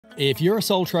If you're a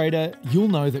sole trader, you'll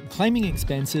know that claiming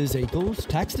expenses equals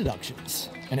tax deductions.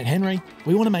 And at Hnry,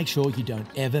 we want to make sure you don't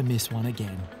ever miss one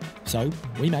again. So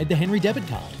we made the Hnry Debit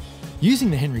Card. Using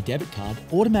the Hnry Debit Card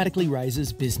automatically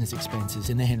raises business expenses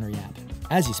in the Hnry app.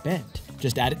 As you spend,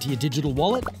 just add it to your digital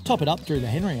wallet, top it up through the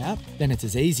Hnry app, then it's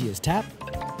as easy as tap,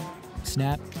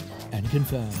 snap, and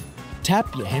confirm.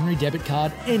 Tap your Hnry Debit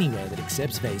Card anywhere that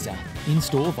accepts Visa,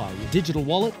 in-store via your digital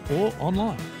wallet or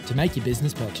online to make your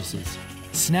business purchases.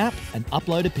 Snap and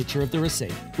upload a picture of the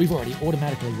receipt. We've already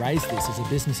automatically raised this as a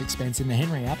business expense in the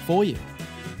Hnry app for you.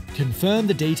 Confirm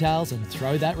the details and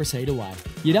throw that receipt away.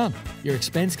 You're done. Your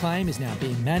expense claim is now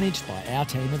being managed by our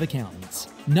team of accountants.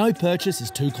 No purchase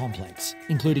is too complex,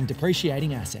 including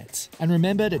depreciating assets. And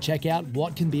remember to check out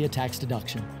what can be a tax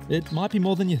deduction. It might be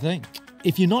more than you think.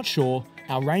 If you're not sure,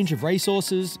 our range of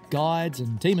resources, guides,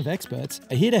 and team of experts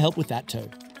are here to help with that too.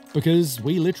 Because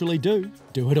we literally do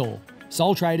it all.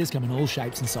 Sole traders come in all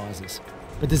shapes and sizes.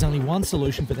 But there's only one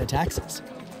solution for their taxes.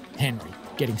 Hnry,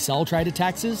 getting sole trader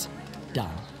taxes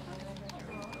done.